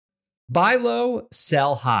Buy low,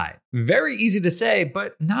 sell high. Very easy to say,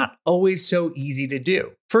 but not always so easy to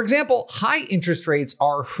do. For example, high interest rates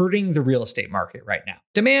are hurting the real estate market right now.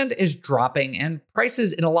 Demand is dropping and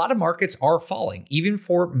prices in a lot of markets are falling, even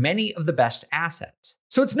for many of the best assets.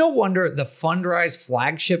 So it's no wonder the Fundrise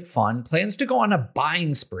flagship fund plans to go on a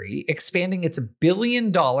buying spree, expanding its $1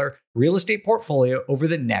 billion real estate portfolio over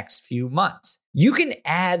the next few months. You can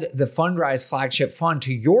add the Fundrise flagship fund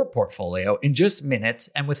to your portfolio in just minutes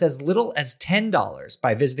and with as little as $10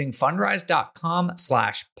 by visiting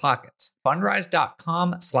fundrise.com/pockets.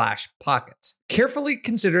 Fundrise.com/pockets. Carefully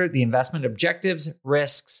consider the investment objectives,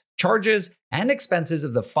 risks, charges, and expenses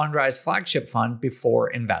of the Fundrise flagship fund before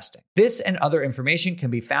investing. This and other information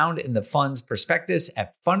can be found in the fund's prospectus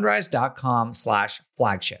at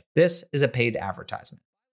fundrise.com/flagship. This is a paid advertisement.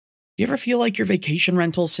 You ever feel like your vacation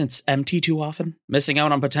rental sits empty too often, missing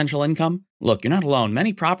out on potential income? Look, you're not alone.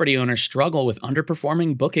 Many property owners struggle with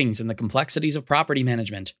underperforming bookings and the complexities of property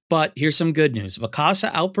management. But here's some good news.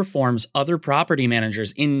 Vacasa outperforms other property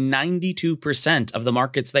managers in 92% of the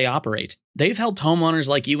markets they operate. They've helped homeowners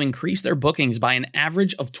like you increase their bookings by an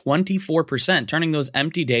average of 24%, turning those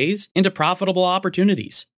empty days into profitable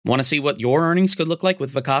opportunities. Want to see what your earnings could look like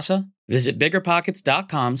with Vacasa? Visit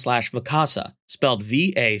biggerpockets.com/Vacasa, spelled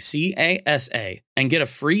VACASA, and get a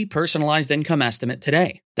free personalized income estimate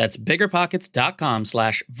today. That's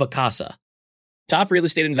biggerpockets.com/Vacasa. Top real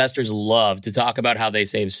estate investors love to talk about how they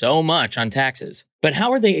save so much on taxes. But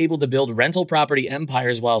how are they able to build rental property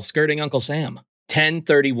empires while skirting Uncle Sam?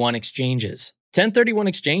 1031 exchanges. 1031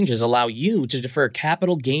 exchanges allow you to defer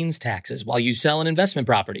capital gains taxes while you sell an investment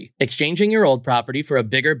property, exchanging your old property for a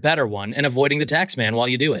bigger, better one and avoiding the tax man while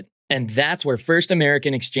you do it. And that's where First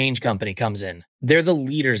American Exchange Company comes in. They're the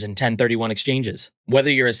leaders in 1031 exchanges. Whether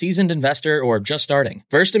you're a seasoned investor or just starting,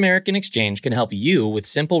 First American Exchange can help you with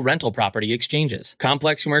simple rental property exchanges,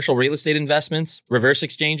 complex commercial real estate investments, reverse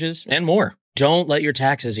exchanges, and more. Don't let your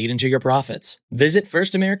taxes eat into your profits. Visit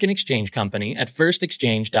First American Exchange Company at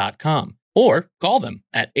firstexchange.com or call them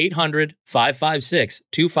at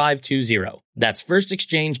 800-556-2520. That's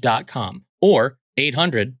firstexchange.com or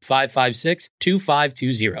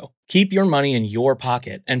 800-556-2520. Keep your money in your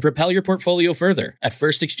pocket and propel your portfolio further at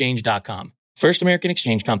firstexchange.com. First American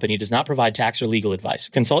Exchange Company does not provide tax or legal advice.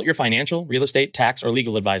 Consult your financial, real estate, tax, or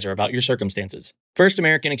legal advisor about your circumstances. First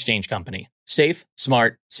American Exchange Company. Safe,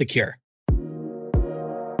 smart, secure.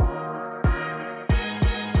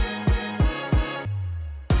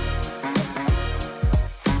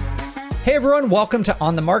 Hey everyone, welcome to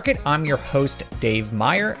On the Market. I'm your host, Dave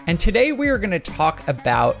Meyer, and today we are going to talk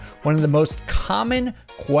about one of the most common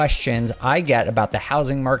questions I get about the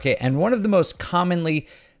housing market and one of the most commonly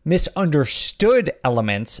misunderstood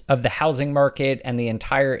elements of the housing market and the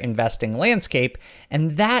entire investing landscape,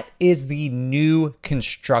 and that is the new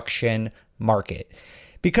construction market.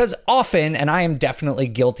 Because often, and I am definitely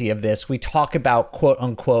guilty of this, we talk about quote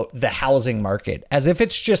unquote the housing market as if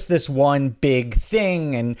it's just this one big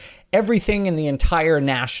thing and everything in the entire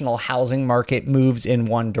national housing market moves in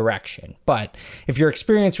one direction. But if you're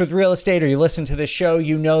experienced with real estate or you listen to this show,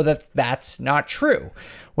 you know that that's not true.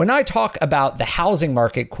 When I talk about the housing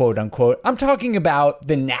market, quote unquote, I'm talking about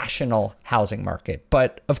the national housing market.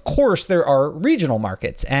 But of course, there are regional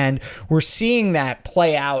markets, and we're seeing that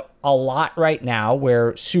play out a lot right now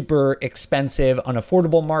where super expensive,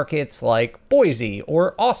 unaffordable markets like Boise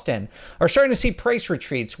or Austin are starting to see price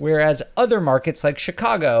retreats, whereas other markets like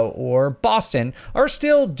Chicago or Boston are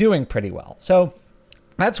still doing pretty well. So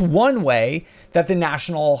that's one way that the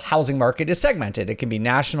national housing market is segmented. It can be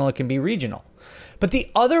national, it can be regional. But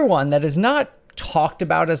the other one that is not talked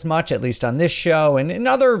about as much, at least on this show and in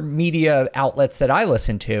other media outlets that I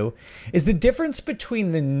listen to, is the difference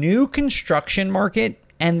between the new construction market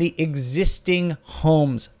and the existing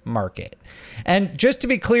homes market. And just to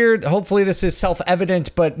be clear, hopefully this is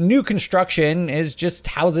self-evident, but new construction is just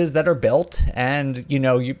houses that are built and,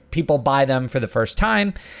 people buy them for the first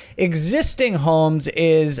time. Existing homes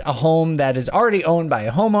is a home that is already owned by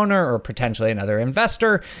a homeowner or potentially another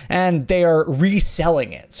investor, and they are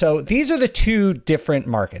reselling it. So these are the two different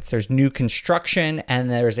markets. There's new construction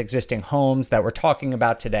and there's existing homes that we're talking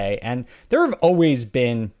about today. And there have always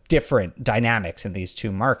been different dynamics in these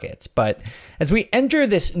two markets. But as we enter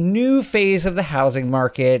this new phase of the housing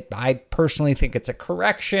market, I personally think it's a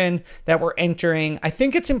correction that we're entering. I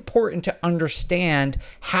think it's important to understand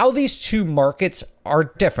how these two markets are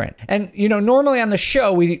different. And, normally on the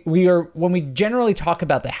show, when we generally talk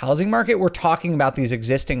about the housing market, we're talking about these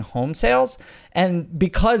existing home sales. And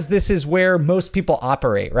because this is where most people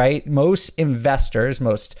operate, right? Most investors,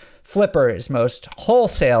 most flippers, most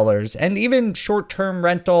wholesalers, and even short-term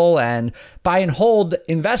rental and buy and hold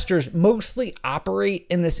investors mostly operate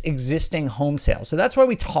in this existing home sale. So that's why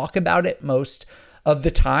we talk about it most of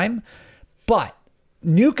the time. But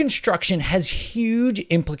new construction has huge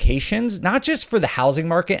implications, not just for the housing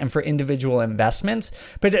market and for individual investments,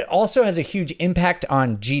 but it also has a huge impact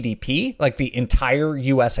on GDP, like the entire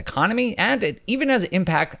US economy, and it even has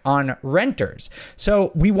impact on renters.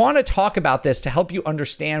 So we want to talk about this to help you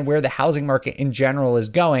understand where the housing market in general is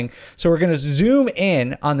going. So we're going to zoom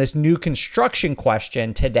in on this new construction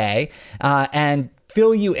question today and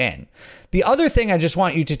fill you in. The other thing I just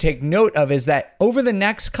want you to take note of is that over the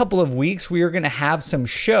next couple of weeks, we are going to have some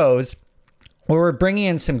shows where we're bringing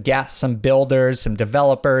in some guests, some builders, some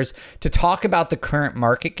developers to talk about the current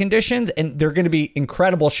market conditions. And they're going to be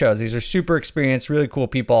incredible shows. These are super experienced, really cool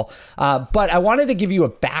people. But I wanted to give you a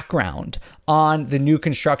background on the new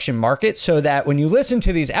construction market so that when you listen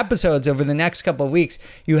to these episodes over the next couple of weeks,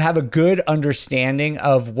 you have a good understanding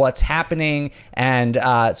of what's happening and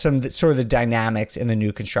some sort of the dynamics in the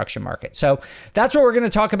new construction market. So that's what we're going to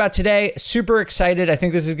talk about today. Super excited. I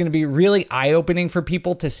think this is going to be really eye-opening for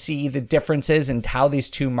people to see the differences and how these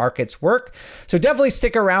two markets work. So definitely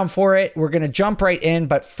stick around for it. We're going to jump right in,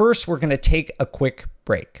 but first we're going to take a quick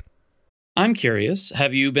break. I'm curious,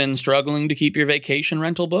 have you been struggling to keep your vacation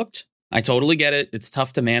rental booked? I totally get it. It's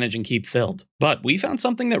tough to manage and keep filled. But we found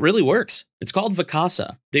something that really works. It's called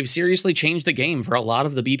Vacasa. They've seriously changed the game for a lot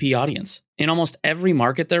of the BP audience. In almost every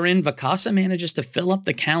market they're in, Vacasa manages to fill up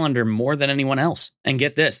the calendar more than anyone else. And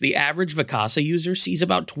get this, the average Vacasa user sees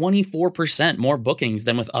about 24% more bookings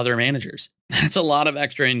than with other managers. That's a lot of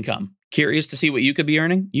extra income. Curious to see what you could be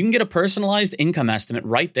earning? You can get a personalized income estimate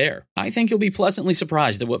right there. I think you'll be pleasantly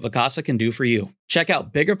surprised at what Vacasa can do for you. Check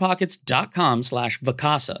out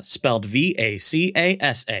biggerpockets.com/Vacasa, spelled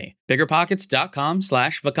Vacasa.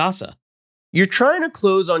 biggerpockets.com/Vacasa. You're trying to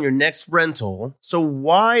close on your next rental, so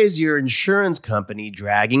why is your insurance company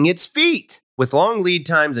dragging its feet? With long lead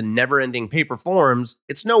times and never-ending paper forms,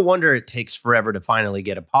 it's no wonder it takes forever to finally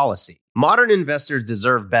get a policy. Modern investors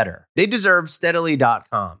deserve better. They deserve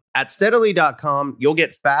Steadily.com. At Steadily.com, you'll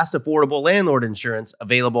get fast, affordable landlord insurance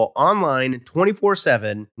available online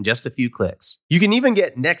 24/7 in just a few clicks. You can even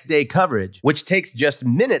get next-day coverage, which takes just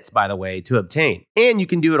minutes, by the way, to obtain. And you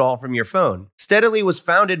can do it all from your phone. Steadily was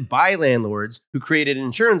founded by landlords who created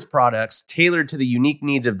insurance products tailored to the unique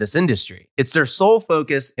needs of this industry. It's their sole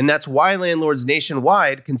focus, and that's why landlords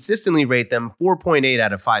nationwide consistently rate them 4.8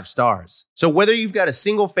 out of 5 stars. So whether you've got a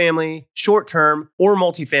single-family, short-term, or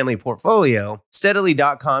multifamily portfolio,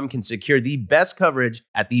 Steadily.com can secure the best coverage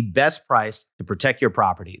at the best price to protect your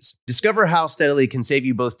properties. Discover how Steadily can save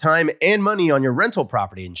you both time and money on your rental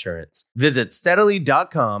property insurance. Visit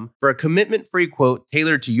Steadily.com for a commitment-free quote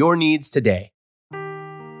tailored to your needs today.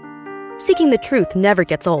 Seeking the truth never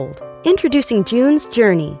gets old. Introducing June's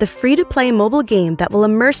Journey, the free-to-play mobile game that will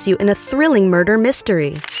immerse you in a thrilling murder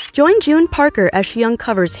mystery. Join June Parker as she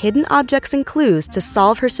uncovers hidden objects and clues to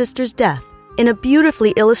solve her sister's death in a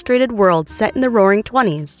beautifully illustrated world set in the Roaring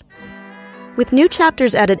 '20s. With new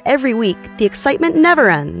chapters added every week, the excitement never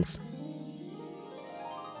ends.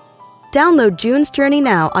 Download June's Journey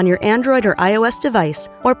now on your Android or iOS device,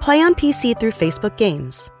 or play on PC through Facebook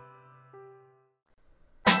Games.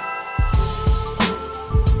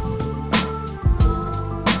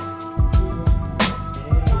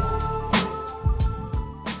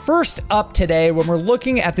 First up today, when we're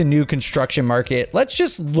looking at the new construction market, let's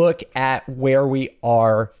just look at where we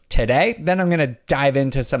are today. Then I'm going to dive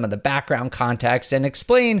into some of the background context and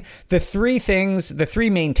explain the three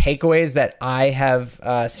main takeaways that I have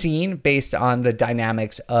seen based on the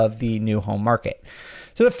dynamics of the new home market.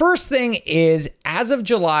 So the first thing is, as of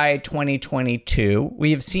July 2022,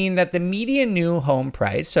 we have seen that the median new home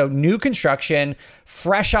price, so new construction,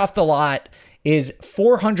 fresh off the lot, is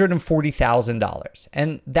 $440,000.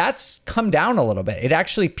 And that's come down a little bit. It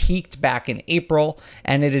actually peaked back in April,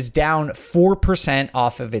 and it is down 4%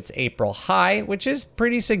 off of its April high, which is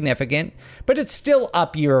pretty significant, but it's still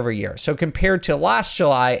up year over year. So compared to last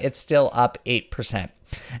July, it's still up 8%.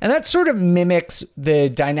 And that sort of mimics the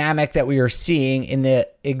dynamic that we are seeing in the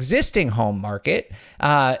existing home market,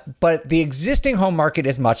 but the existing home market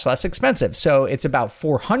is much less expensive. So it's about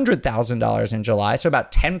 $400,000 in July, so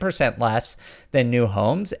about 10% less than new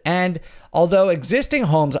homes. And although existing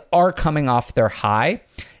homes are coming off their high,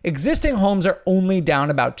 existing homes are only down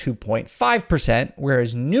about 2.5%,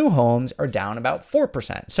 whereas new homes are down about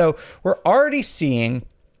 4%. So we're already seeing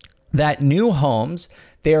that new homes,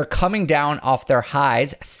 they are coming down off their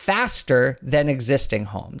highs faster than existing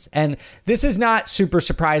homes. And this is not super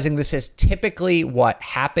surprising. This is typically what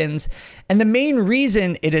happens. And the main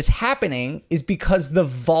reason it is happening is because the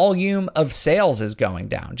volume of sales is going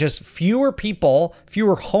down. Just fewer people,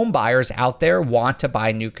 fewer home buyers out there want to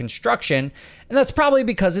buy new construction. And that's probably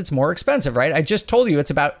because it's more expensive, right? I just told you it's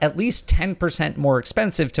about at least 10% more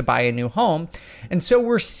expensive to buy a new home. And so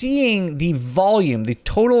we're seeing the volume, the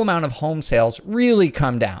total amount of home sales really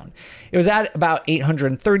come down. It was at about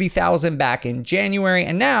 830,000 back in January,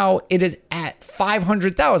 and now it is at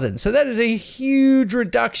 500,000. So that is a huge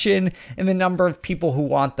reduction in the number of people who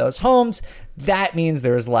want those homes. That means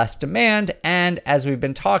there is less demand. And as we've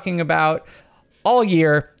been talking about all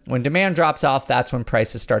year, when demand drops off, that's when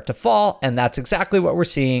prices start to fall. And that's exactly what we're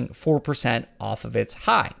seeing, 4% off of its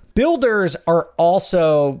high. Builders are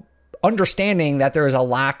also understanding that there is a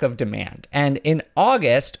lack of demand. And in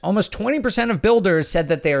August, almost 20% of builders said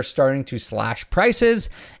that they are starting to slash prices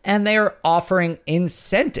and they are offering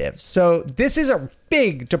incentives. So this is a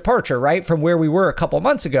big departure, right, from where we were a couple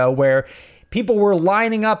months ago, where people were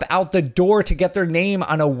lining up out the door to get their name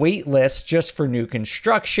on a wait list just for new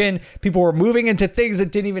construction. People were moving into things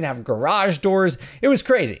that didn't even have garage doors. It was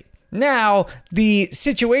crazy. Now, the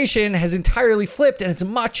situation has entirely flipped and it's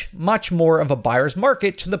much, much more of a buyer's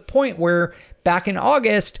market, to the point where back in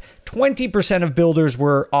August, 20% of builders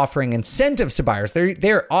were offering incentives to buyers.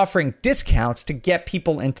 They're offering discounts to get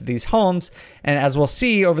people into these homes. And as we'll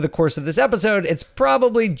see over the course of this episode, it's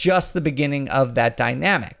probably just the beginning of that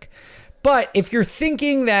dynamic. But if you're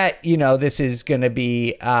thinking that, this is going to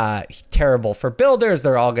be terrible for builders,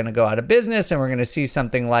 they're all going to go out of business, and we're going to see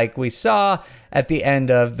something like we saw at the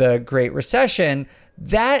end of the Great Recession,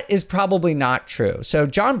 that is probably not true. So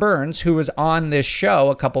John Burns, who was on this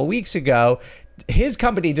show a couple of weeks ago, his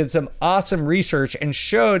company did some awesome research and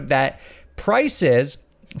showed that prices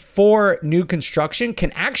for new construction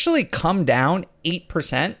can actually come down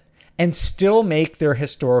 8% and still make their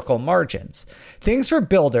historical margins. Things for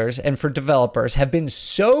builders and for developers have been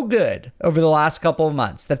so good over the last couple of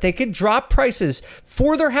months that they could drop prices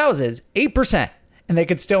for their houses 8%, and they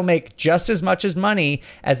could still make just as much as money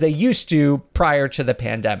as they used to prior to the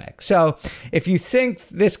pandemic. So if you think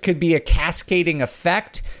this could be a cascading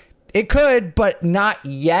effect, it could, but not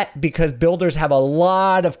yet, because builders have a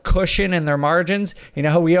lot of cushion in their margins. You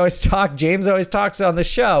know, we always talk, James always talks on the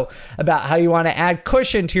show about how you want to add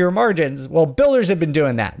cushion to your margins. Well, builders have been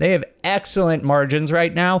doing that. They have excellent margins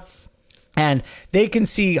right now, and they can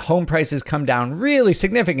see home prices come down really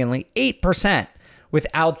significantly, 8%,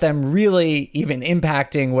 without them really even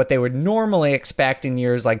impacting what they would normally expect in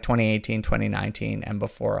years like 2018, 2019, and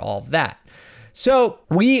before all of that. So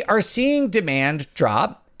we are seeing demand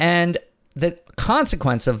drop. And the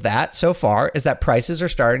consequence of that so far is that prices are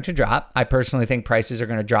starting to drop. I personally think prices are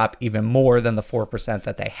going to drop even more than the 4%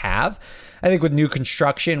 that they have. I think with new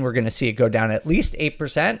construction, we're going to see it go down at least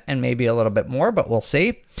 8% and maybe a little bit more, but we'll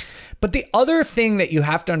see. But the other thing that you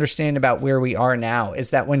have to understand about where we are now is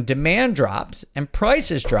that when demand drops and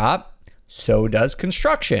prices drop, so does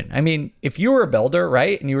construction. I mean, if you were a builder,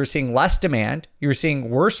 right, and you were seeing less demand, you were seeing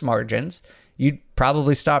worse margins, you'd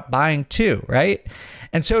probably stop buying too, right?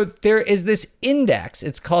 And so there is this index.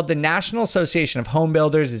 It's called the National Association of Home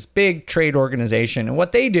Builders, this big trade organization. And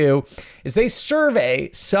what they do is they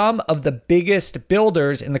survey some of the biggest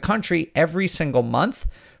builders in the country every single month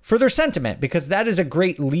for their sentiment, because that is a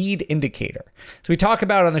great lead indicator. So we talk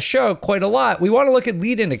about on the show quite a lot. We want to look at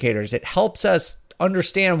lead indicators. It helps us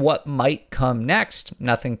understand what might come next.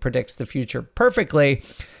 Nothing predicts the future perfectly,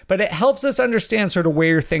 but it helps us understand sort of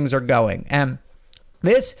where things are going. And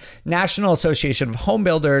this National Association of Home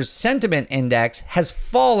Builders Sentiment Index has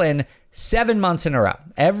fallen 7 months in a row.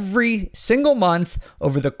 Every single month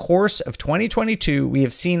over the course of 2022, we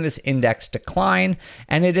have seen this index decline,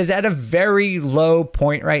 and it is at a very low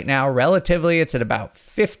point right now. Relatively, it's at about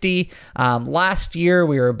 50. Last year,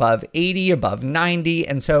 we were above 80, above 90.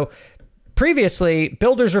 And so previously,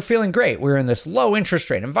 builders were feeling great. We were in this low interest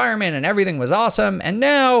rate environment and everything was awesome. And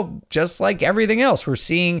now, just like everything else, we're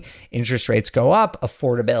seeing interest rates go up,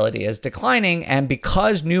 affordability is declining, and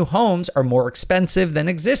because new homes are more expensive than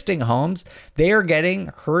existing homes, they are getting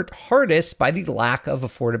hurt hardest by the lack of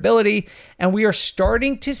affordability. And we are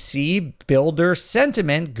starting to see builder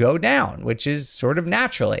sentiment go down, which is sort of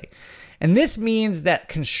naturally. And this means that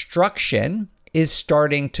construction is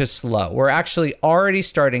starting to slow. We're actually already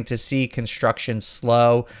starting to see construction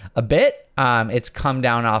slow a bit. It's come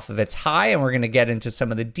down off of its high, and we're going to get into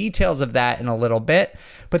some of the details of that in a little bit.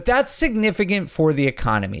 But that's significant for the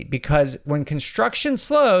economy, because when construction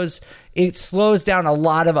slows, it slows down a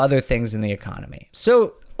lot of other things in the economy.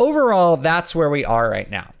 So overall, that's where we are right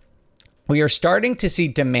now. We are starting to see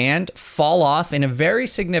demand fall off in a very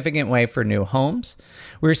significant way for new homes.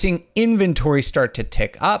 We're seeing inventory start to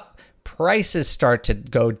tick up. prices start to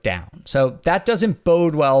go down. So that doesn't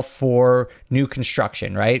bode well for new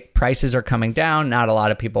construction, right? Prices are coming down. Not a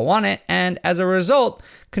lot of people want it. And as a result,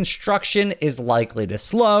 construction is likely to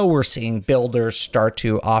slow. We're seeing builders start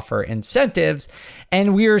to offer incentives.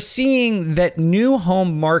 And we are seeing that new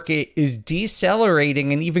home market is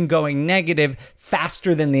decelerating and even going negative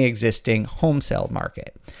faster than the existing home sale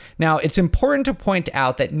market. Now, it's important to point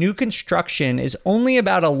out that new construction is only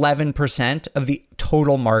about 11% of the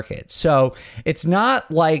total market. So it's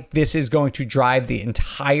not like this is going to drive the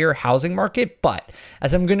entire housing market. But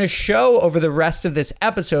as I'm going to show over the rest of this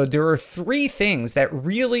episode, there are three things that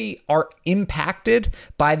really are impacted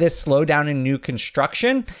by this slowdown in new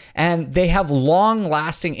construction. And they have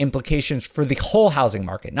long-lasting implications for the whole housing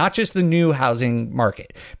market, not just the new housing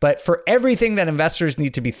market, but for everything that investors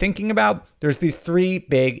need to be thinking about. There's these three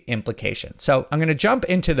big implications. So I'm going to jump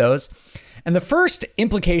into those. And the first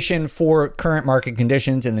implication for current market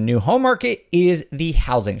conditions in the new home market is the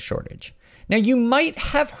housing shortage. Now, you might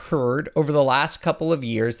have heard over the last couple of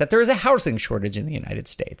years that there is a housing shortage in the United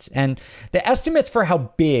States. And the estimates for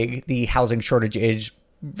how big the housing shortage is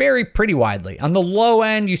vary pretty widely. On the low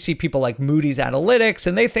end, you see people like Moody's Analytics,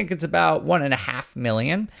 and they think it's about 1.5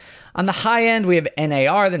 million. On the high end, we have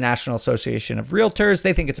NAR, the National Association of Realtors.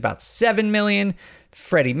 They think it's about 7 million.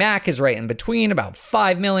 Freddie Mac is right in between, about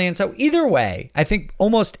 5 million. So either way, I think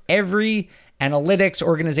almost every analytics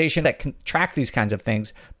organization that can track these kinds of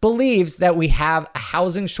things believes that we have a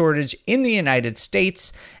housing shortage in the United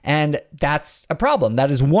States, and that's a problem.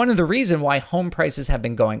 That is one of the reasons why home prices have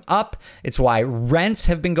been going up. It's why rents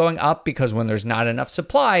have been going up, because when there's not enough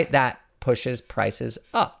supply, that pushes prices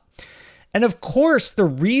up. And of course, the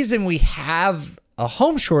reason we have a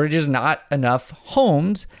home shortage is not enough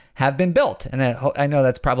homes have been built. And I know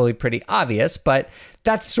that's probably pretty obvious, but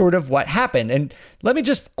that's sort of what happened. And let me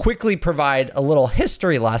just quickly provide a little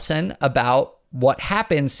history lesson about what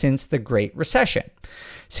happened since the Great Recession.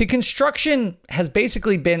 See, construction has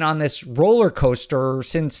basically been on this roller coaster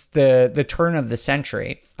since the turn of the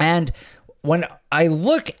century. And when I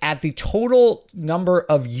look at the total number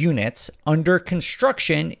of units under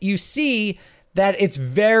construction, you see that it's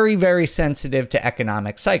very, very sensitive to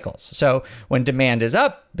economic cycles. So when demand is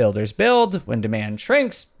up, builders build. When demand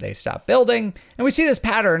shrinks, they stop building. And we see this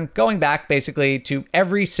pattern going back basically to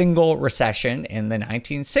every single recession in the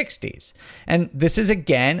 1960s. And this is,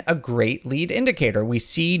 again, a great lead indicator. We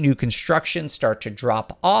see new construction start to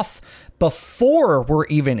drop off before we're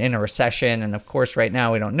even in a recession. And of course, right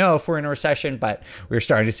now, we don't know if we're in a recession, but we're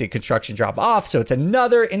starting to see construction drop off. So it's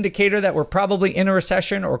another indicator that we're probably in a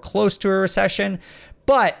recession or close to a recession.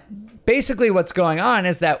 But basically what's going on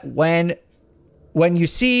is that when you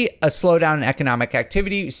see a slowdown in economic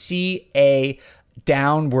activity, you see a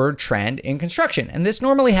downward trend in construction. And this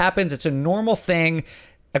normally happens. It's a normal thing.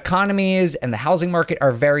 Economies and the housing market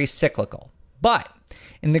are very cyclical. But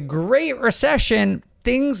in the Great Recession,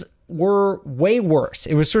 things were way worse.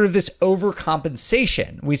 It was sort of this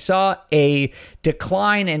overcompensation. We saw a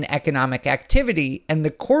decline in economic activity, and the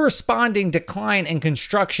corresponding decline in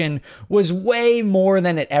construction was way more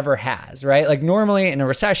than it ever has, right? Like normally in a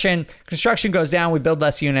recession, construction goes down, we build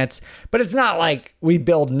less units, but it's not like we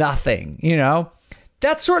build nothing, you know?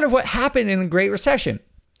 That's sort of what happened in the Great Recession.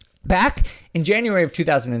 Back in January of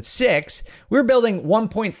 2006, we were building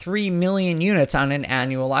 1.3 million units on an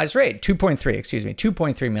annualized rate,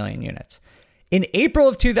 2.3 million units. In April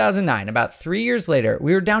of 2009, about 3 years later,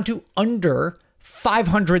 we were down to under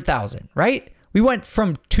 500,000, right? We went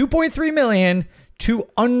from 2.3 million to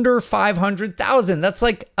under 500,000. That's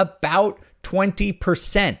like about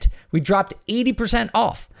 20%. We dropped 80%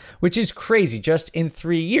 off, which is crazy just in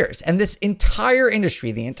 3 years. And this entire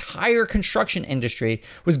industry, the entire construction industry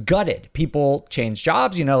was gutted. People changed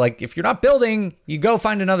jobs. You know, like if you're not building, you go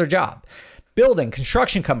find another job.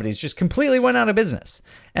 Construction companies just completely went out of business.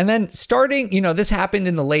 And then starting, you know, this happened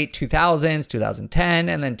in the late 2000s, 2010,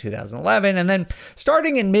 and then 2011. And then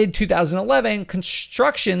starting in mid 2011,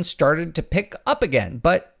 construction started to pick up again.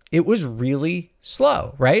 But it was really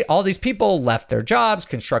slow, right? All these people left their jobs.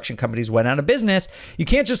 Construction companies went out of business. You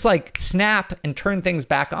can't just like snap and turn things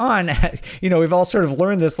back on. You know, we've all sort of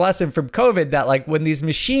learned this lesson from COVID that like when these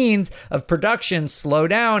machines of production slow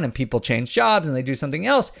down and people change jobs and they do something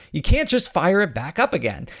else, you can't just fire it back up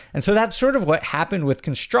again. And so that's sort of what happened with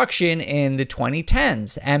construction in the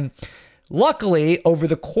 2010s. And Luckily, over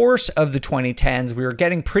the course of the 2010s, we were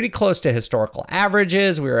getting pretty close to historical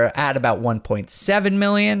averages. We were at about 1.7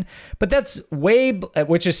 million, but that's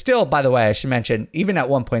which is still, by the way, I should mention, even at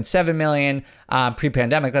 1.7 million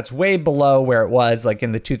pre-pandemic, that's way below where it was like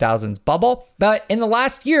in the 2000s bubble. But in the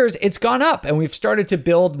last years, it's gone up and we've started to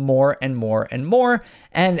build more and more and more.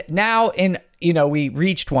 And now we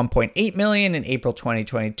reached 1.8 million in April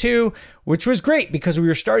 2022, which was great because we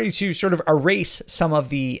were starting to sort of erase some of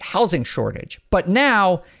the housing shortage. But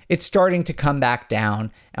now it's starting to come back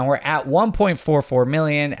down and we're at 1.44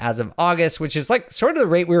 million as of August, which is like sort of the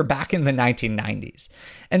rate we were back in the 1990s.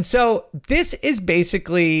 And so this is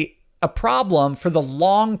basically a problem for the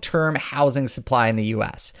long-term housing supply in the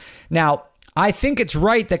US. Now, I think it's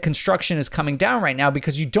right that construction is coming down right now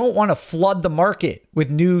because you don't want to flood the market with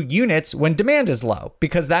new units when demand is low,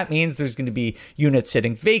 because that means there's going to be units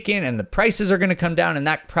sitting vacant and the prices are going to come down, and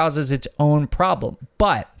that causes its own problem.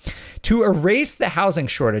 But to erase the housing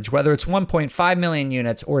shortage, whether it's 1.5 million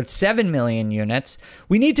units or it's 7 million units,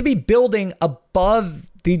 we need to be building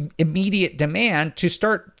above the immediate demand to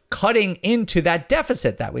start cutting into that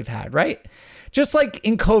deficit that we've had, right? Just like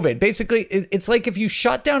in COVID, basically, it's like if you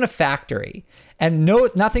shut down a factory and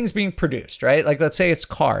nothing's being produced, right? Like let's say it's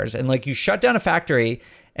cars, and like you shut down a factory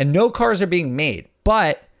and no cars are being made,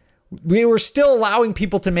 but we were still allowing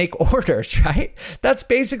people to make orders, right? That's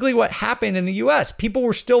basically what happened in the US. People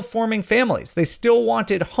were still forming families. They still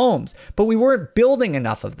wanted homes, but we weren't building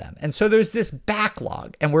enough of them. And so there's this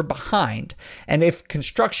backlog and we're behind. And if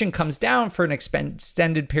construction comes down for an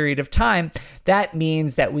extended period of time, that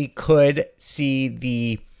means that we could see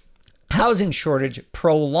the housing shortage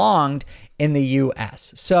prolonged in the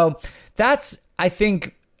US. So that's, I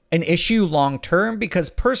think, an issue long term, because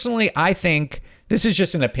personally, I think, this is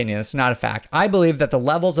just an opinion, it's not a fact, I believe that the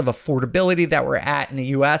levels of affordability that we're at in the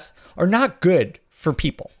US are not good for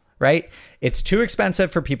people, right? It's too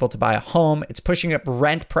expensive for people to buy a home. It's pushing up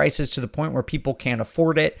rent prices to the point where people can't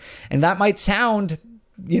afford it. And that might sound,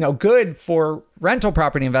 good for rental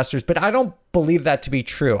property investors, but I don't believe that to be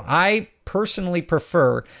true. I personally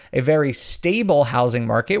prefer a very stable housing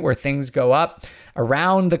market where things go up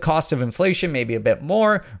around the cost of inflation, maybe a bit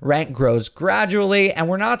more, rent grows gradually, and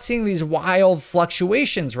we're not seeing these wild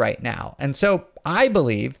fluctuations right now. And so I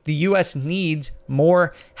believe the US needs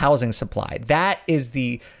more housing supply. That is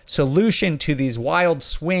the solution to these wild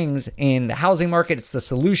swings in the housing market. It's the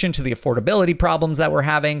solution to the affordability problems that we're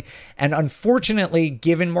having. And unfortunately,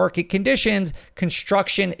 given market conditions,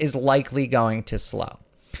 construction is likely going to slow.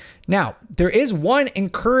 Now, there is one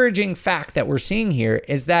encouraging fact that we're seeing here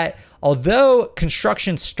is that although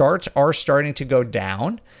construction starts are starting to go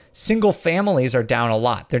down, single families are down a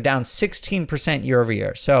lot. They're down 16% year over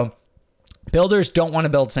year. So builders don't want to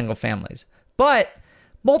build single families, but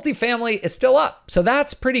multifamily is still up. So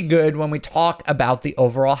that's pretty good when we talk about the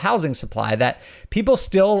overall housing supply, that people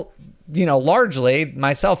still, largely,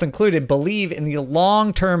 myself included, believe in the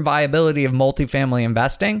long-term viability of multifamily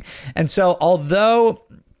investing. And so although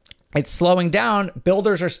it's slowing down,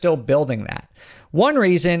 builders are still building that. One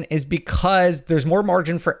reason is because there's more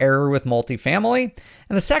margin for error with multifamily.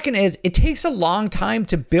 And the second is it takes a long time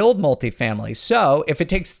to build multifamily. So if it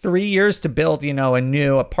takes 3 years to build, a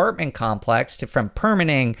new apartment complex from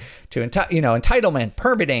permitting to, entitlement,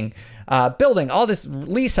 permitting, building, all this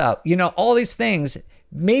lease up, all these things,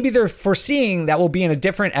 maybe they're foreseeing that we'll be in a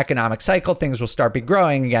different economic cycle. Things will start be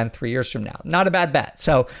growing again 3 years from now. Not a bad bet.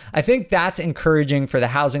 So I think that's encouraging for the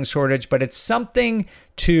housing shortage, but it's something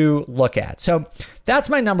to look at. So that's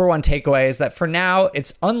my number one takeaway, is that for now,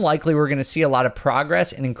 it's unlikely we're going to see a lot of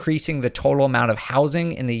progress in increasing the total amount of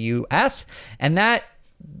housing in the US. And that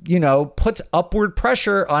puts upward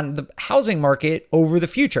pressure on the housing market over the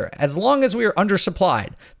future. As long as we are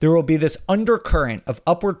undersupplied, there will be this undercurrent of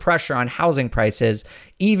upward pressure on housing prices,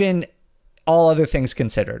 even all other things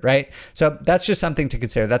considered, right? So that's just something to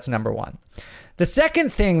consider. That's number one. The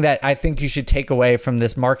second thing that I think you should take away from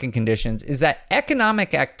this market conditions is that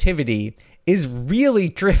economic activity is really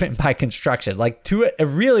driven by construction, like to a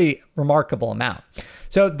really remarkable amount.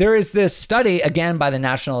 So there is this study, again, by the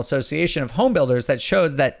National Association of Home Builders that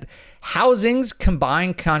shows that housing's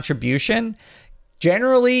combined contribution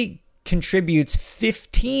generally contributes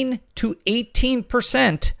 15 to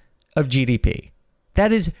 18% of GDP.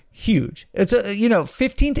 That is huge. It's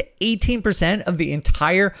 15 to 18% of the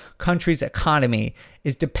entire country's economy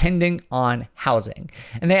is depending on housing.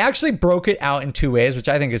 And they actually broke it out in two ways, which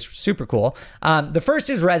I think is super cool. The first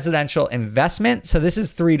is residential investment. So this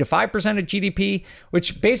is 3 to 5% of GDP,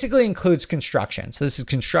 which basically includes construction. So this is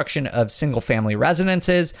construction of single family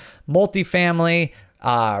residences, multifamily,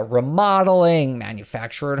 remodeling,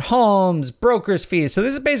 manufactured homes, brokers' fees. So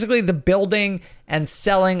this is basically the building and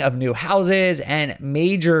selling of new houses and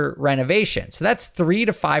major renovation. So that's 3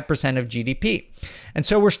 to 5% of GDP. And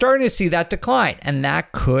so we're starting to see that decline, and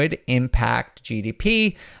that could impact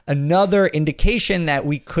GDP. Another indication that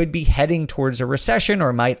we could be heading towards a recession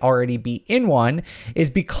or might already be in one is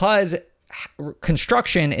because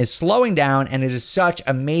construction is slowing down and it is such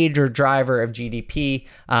a major driver of GDP.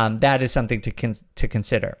 That is something to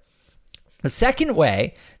consider. The second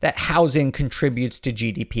way that housing contributes to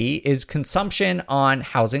GDP is consumption on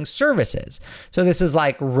housing services. So this is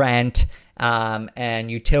like rent and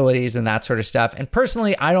utilities and that sort of stuff. And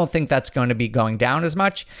personally, I don't think that's going to be going down as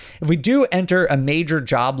much. If we do enter a major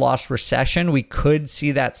job loss recession, we could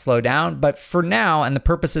see that slow down. But for now, and the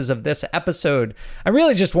purposes of this episode, I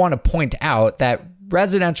really just want to point out that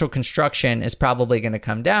residential construction is probably going to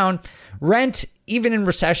come down. Rent, even in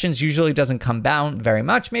recessions, usually doesn't come down very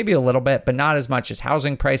much, maybe a little bit, but not as much as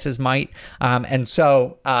housing prices might. And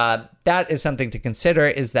so that is something to consider,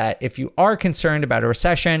 is that if you are concerned about a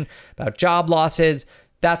recession, about job losses,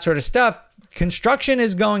 that sort of stuff, construction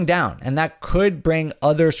is going down, and that could bring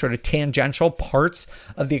other sort of tangential parts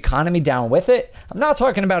of the economy down with it. I'm not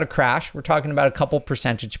talking about a crash. We're talking about a couple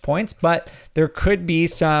percentage points, but there could be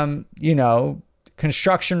some,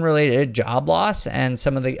 construction related job loss, and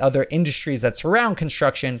some of the other industries that surround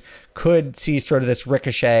construction could see sort of this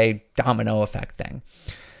ricochet domino effect thing.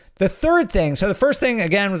 The third thing, so the first thing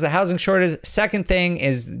again was the housing shortage. Second thing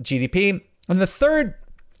is GDP. And the third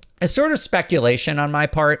is sort of speculation on my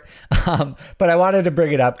part, but I wanted to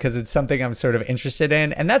bring it up because it's something I'm sort of interested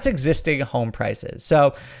in, and that's existing home prices.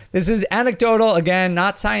 So this is anecdotal, again,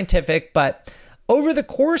 not scientific, but over the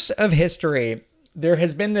course of history, there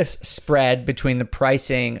has been this spread between the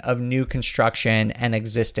pricing of new construction and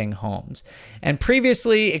existing homes. And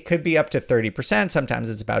previously, it could be up to 30%. Sometimes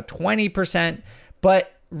it's about 20%.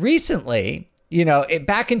 But recently,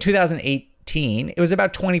 back in 2018, it was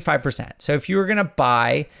about 25%. So if you were going to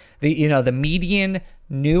buy the median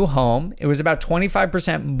new home, it was about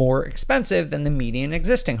 25% more expensive than the median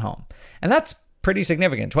existing home. And that's pretty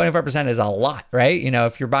significant. 25% is a lot, right?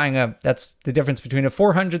 If you're buying that's the difference between a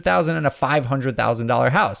 $400,000 and a $500,000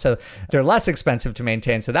 house. So they're less expensive to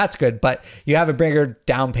maintain. So that's good, but you have a bigger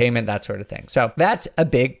down payment, that sort of thing. So that's a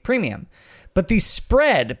big premium. But the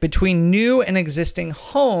spread between new and existing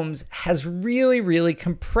homes has really, really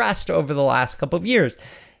compressed over the last couple of years.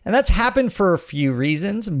 And that's happened for a few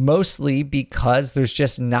reasons, mostly because there's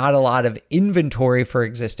just not a lot of inventory for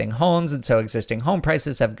existing homes. And so existing home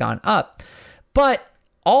prices have gone up. But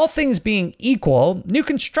all things being equal, new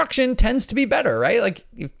construction tends to be better, right? Like,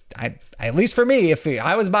 at least for me, if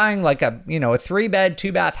I was buying like a 3-bed,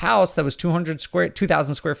 2-bath house that was 2,000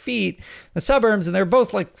 square feet, the suburbs, and they're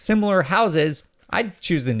both like similar houses, I'd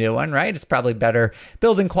choose the new one, right? It's probably better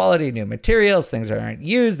building quality, new materials, things that aren't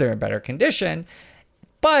used, they're in better condition.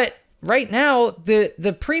 But right now,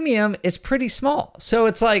 the premium is pretty small. So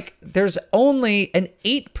it's like there's only an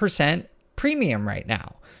 8% premium right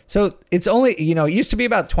now. So it's only, it used to be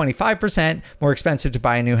about 25% more expensive to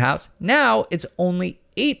buy a new house. Now it's only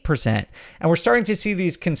 8%. And we're starting to see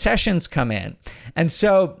these concessions come in. And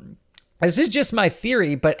so this is just my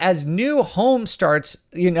theory, but as new home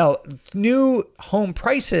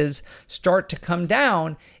prices start to come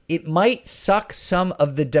down, it might suck some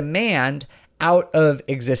of the demand out of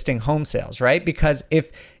existing home sales, right? Because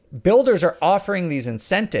if builders are offering these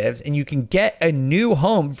incentives and you can get a new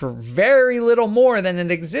home for very little more than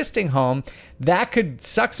an existing home, that could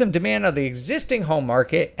suck some demand out of the existing home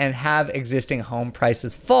market and have existing home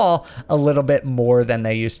prices fall a little bit more than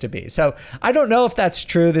they used to be. So I don't know if that's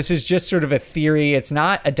true. This is just sort of a theory. It's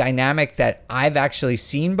not a dynamic that I've actually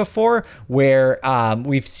seen before, where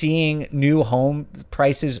we've seen new home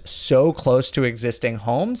prices so close to existing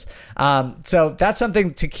homes. So that's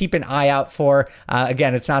something to keep an eye out for.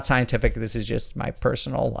 Again, it's not scientific. This is just my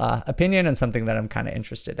personal opinion and something that I'm kind of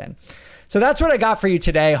interested in. So that's what I got for you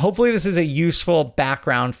today. Hopefully this is a useful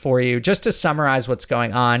background for you. Just to summarize what's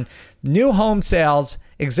going on: new home sales,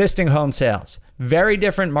 existing home sales, very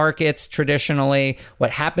different markets traditionally.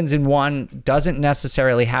 What happens in one doesn't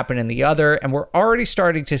necessarily happen in the other. And we're already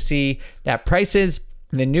starting to see that prices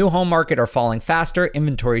in the new home market are falling faster,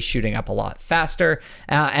 inventory shooting up a lot faster,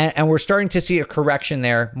 and we're starting to see a correction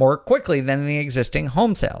there more quickly than in the existing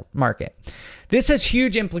home sales market. This has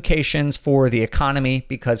huge implications for the economy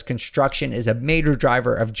because construction is a major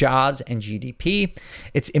driver of jobs and GDP.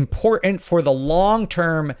 It's important for the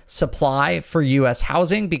long-term supply for U.S.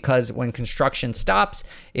 housing because when construction stops,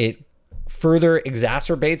 it further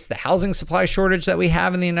exacerbates the housing supply shortage that we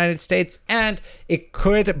have in the United States, and it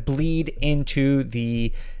could bleed into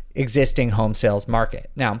the existing home sales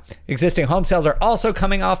market. Now, existing home sales are also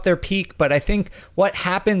coming off their peak, but I think what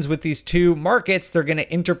happens with these two markets, they're going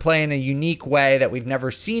to interplay in a unique way that we've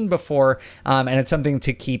never seen before, and it's something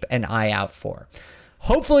to keep an eye out for.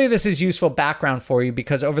 Hopefully this is useful background for you,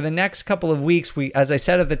 because over the next couple of weeks, as I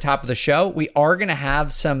said at the top of the show, we are going to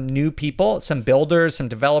have some new people, some builders, some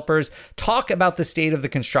developers talk about the state of the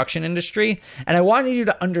construction industry. And I want you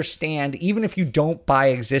to understand, even if you don't buy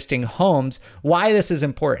existing homes, why this is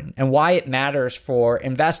important and why it matters for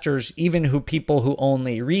investors, even people who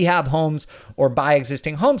only rehab homes or buy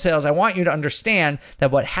existing home sales. I want you to understand that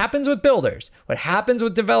what happens with builders, what happens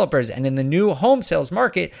with developers, and in the new home sales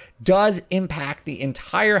market does impact the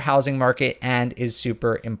entire housing market and is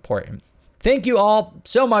super important. Thank you all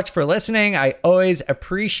so much for listening. I always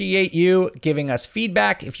appreciate you giving us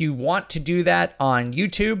feedback. If you want to do that on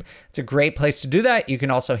YouTube, it's a great place to do that. You can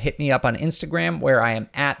also hit me up on Instagram, where I am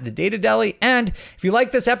at the Data Deli. And if you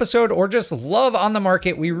like this episode or just love On the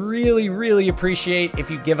Market, we really, really appreciate if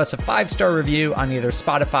you give us a 5-star review on either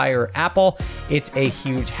Spotify or Apple. It's a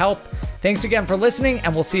huge help. Thanks again for listening,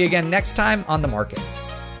 and we'll see you again next time on The Market.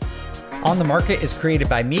 On the Market is created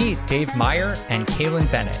by me, Dave Meyer, and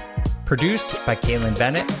Kaylin Bennett. Produced by Kaylin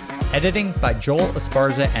Bennett. Editing by Joel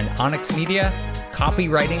Esparza and Onyx Media.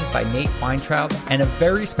 Copywriting by Nate Weintraub. And a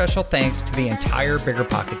very special thanks to the entire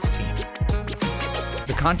BiggerPockets team.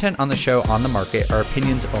 The content on the show On the Market are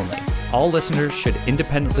opinions only. All listeners should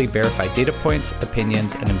independently verify data points,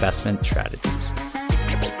 opinions, and investment strategies.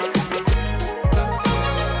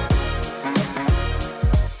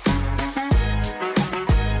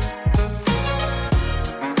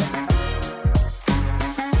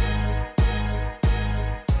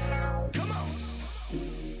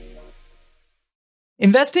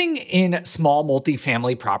 Investing in small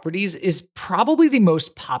multifamily properties is probably the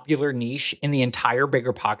most popular niche in the entire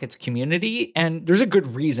BiggerPockets community, and there's a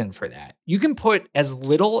good reason for that. You can put as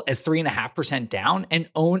little as 3.5% down and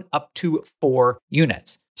own up to 4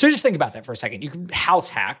 units. So just think about that for a second. You can house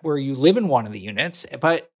hack where you live in one of the units,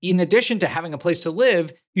 but in addition to having a place to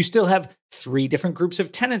live, you still have 3 different groups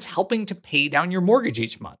of tenants helping to pay down your mortgage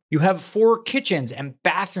each month. You have 4 kitchens and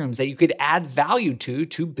bathrooms that you could add value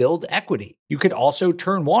to build equity. You could also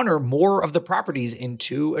turn one or more of the properties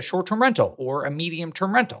into a short-term rental or a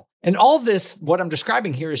medium-term rental. And all of this, what I'm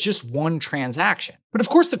describing here, is just one transaction. But of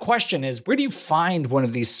course, the question is, where do you find one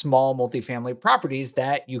of these small multifamily properties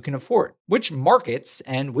that you can afford? Which markets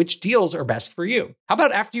and which deals are best for you? How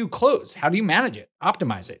about after you close? How do you manage it,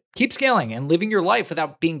 optimize it, keep scaling and living your life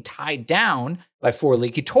without being tied down by 4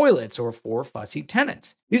 leaky toilets or 4 fussy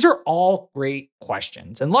tenants? These are all great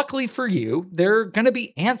questions. And luckily for you, they're going to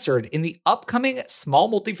be answered in the upcoming Small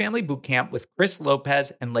Multifamily Bootcamp with Chris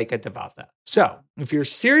Lopez and Leica Devatha. So if you're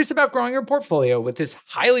serious about growing your portfolio with this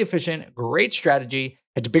highly efficient, great strategy,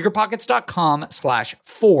 head to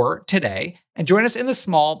biggerpockets.com/4 today and join us in the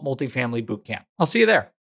Small Multifamily Bootcamp. I'll see you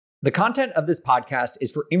there. The content of this podcast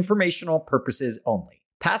is for informational purposes only.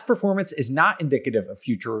 Past performance is not indicative of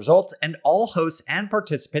future results, and all hosts and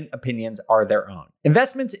participant opinions are their own.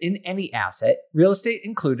 Investments in any asset, real estate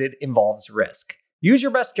included, involves risk. Use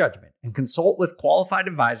your best judgment and consult with qualified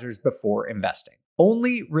advisors before investing.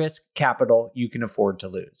 Only risk capital you can afford to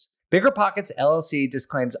lose. BiggerPockets LLC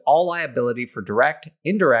disclaims all liability for direct,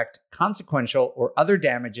 indirect, consequential, or other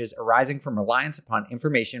damages arising from reliance upon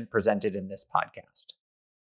information presented in this podcast.